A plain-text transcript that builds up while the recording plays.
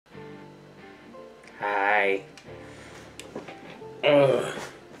Hi. Ugh.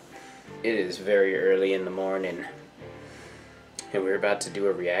 It is very early in the morning, and we're about to do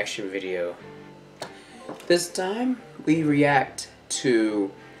a reaction video. This time, we react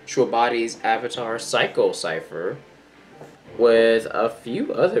to Shwabadi's Avatar Cypher with a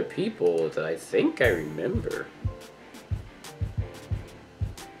few other people that I think I remember.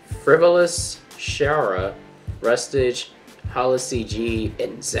 Frivolous, Shara, Rustage, HoloCG,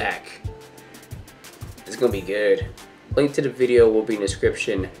 and Zach. It's gonna be good. Link to the video will be in the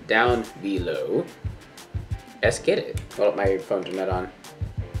description down below. Let's get it. Hold up, my phones are not on.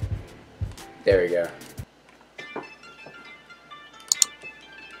 There we go.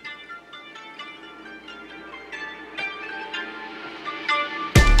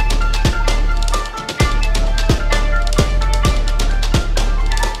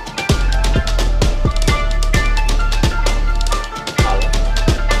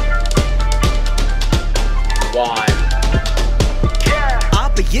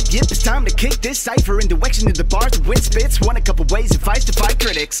 Yep, it's time to kick this cipher in direction of the bars of wind spits. One a couple ways and fights to fight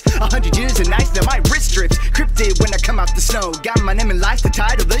critics. 100 years and nights that my wrist strips. Cryptid when I come out the snow. Got my name in lights, the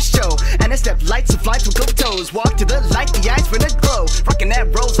title of the show. And I step lights and flights with gold toes. Walk to the light, the eyes for the glow. Rockin' that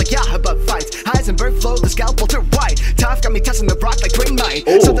rolls like Yahabut fights. Heisenberg flow, the scalpel to white. Tough got me touching the rock like green might.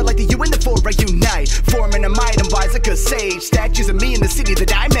 Something like the U and the 4 I unite. Forming a might, I'm wise like a sage. Statues of me in the city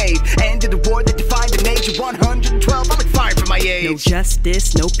that I made. Ended the war that defined an age of 112. I'm like fire for my age. No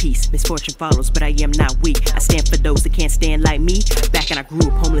justice, no peace. Misfortune follows, but I am not weak. I stand for those that can't stand like me. Back and I grew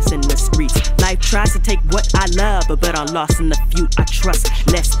up homeless in the streets. Life tries to take what I love, but I'm lost in the few I trust.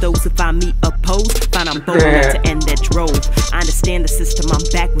 Lest those who find me opposed find I'm bold enough to end that drove. I understand the system, I'm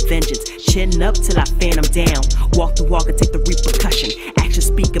back with vengeance. Chin up till I fan them down. Walk the walk and take the repercussion. Action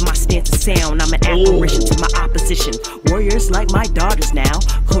speak and my stance is sound. I'm an apparition to my opposition. Warriors like my daughters now.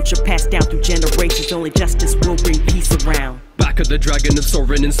 Culture passed down through generations. Only justice will bring peace around. Back of the dragon of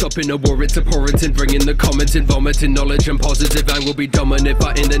soaring and stopping a war, it's abhorrent and bringing the comments and vomiting knowledge and positive and will be dominant.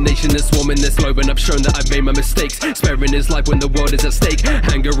 Fighting the nation that's swarming this globe, and I've shown that I've made my mistakes. Sparing his life when the world is at stake.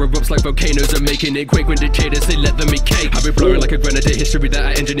 Anger erupts like volcanoes and making it quake when dictators they let them eat cake. I've been blowing like a grenade, history that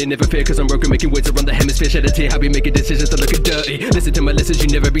I engineer never fear, cause I'm broken, making ways around the hemisphere. Shed a tear, I'll be making decisions that look dirty. Listen to my lessons,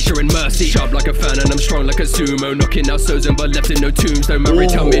 you never be showing mercy. Sharp like a fan and I'm strong like a sumo, knocking out Sozin but left in no tombstone. Murray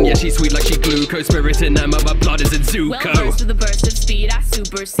tell me, yeah, she's sweet like she glucose. Spirit in them, my blood is in Zuko. Well, burst with a burst of speed, I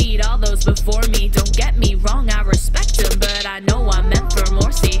supersede all those before me. Don't get me wrong, I respect them, but I know I'm meant for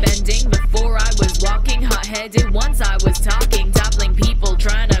more. See, bending before I was walking, hot-headed once I was talking, toppling people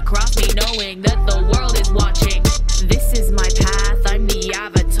trying to cross me, knowing that the world is watching. This is my path, I'm the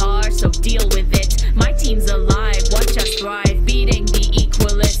avatar, so deal with it. My team's alive, watch us thrive, beating the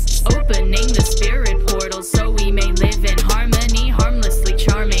equalists, opening the spirit portal so we may live in harmony, harmlessly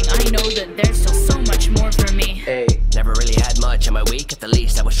charming. I know that there's still so much more for me. Hey. Never really had much in my week, at the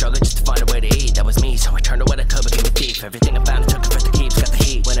least I was struggling just to find a way to eat. That was me, so I turned to what I could, became a thief. Everything I found I took it for the keeps, got the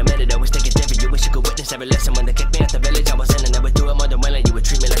heat. When I met it, I was thinking different. You wish you could witness every lesson. When they kicked me out the village, I was in and I would do it more than willing. You would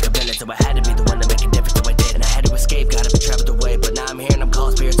treat me like a villain, so I had to be the one to make a difference, so I did. And I had to escape, got up and traveled away. But now I'm here and I'm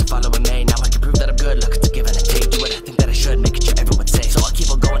called spirits to follow me. Now I can prove that I'm good, look, it's a give and a take. Do what I think that I should, make it sure everyone say. So I'll keep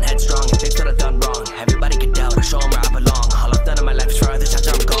on going headstrong and fix what I've done wrong. Everybody can doubt or show them where I belong. All I've done in my life is for others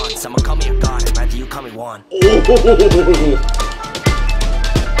after I'm gone. Someone call me a god, I'd rather you call me one.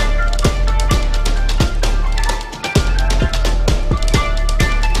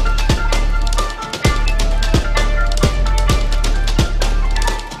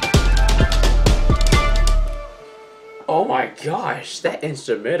 Oh my gosh, that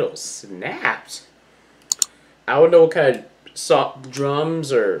instrumental snapped. I don't know what kind of soft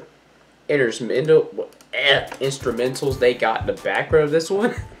drums or instrumentals they got in the background of this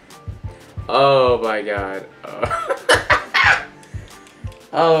one. Oh my god.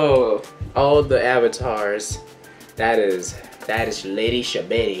 Oh, all the avatars. That is Lady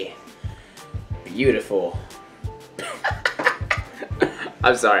Shwabadi. Beautiful.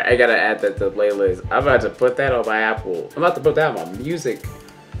 I'm sorry, I gotta add that to the playlist. I'm about to put that on my Apple. I'm about to put that on my music.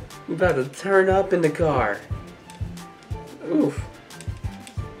 I'm about to turn up in the car. Oof.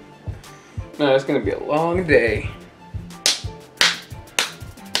 No, it's gonna be a long day.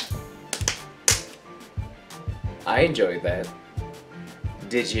 I enjoyed that.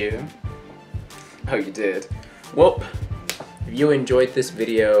 Did you? Oh, you did. Well, if you enjoyed this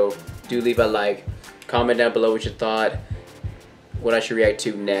video, do leave a like. Comment down below what you thought. What I should react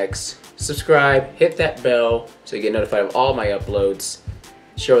to next. Subscribe, hit that bell so you get notified of all my uploads.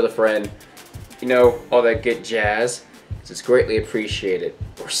 Share with a friend. You know, all that good jazz. It's greatly appreciated.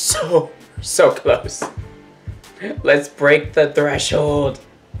 We're so close. Let's break the threshold.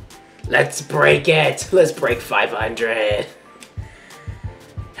 Let's break it. Let's break 500.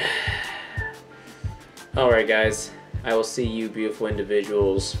 Alright guys, I will see you beautiful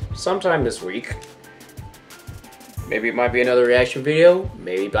individuals sometime this week. Maybe it might be another reaction video,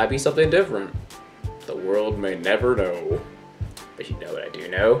 maybe it might be something different. The world may never know. But you know what I do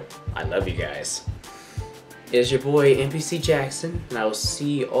know? I love you guys. It's your boy NPC Jackson, and I will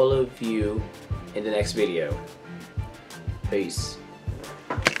see all of you in the next video. Peace.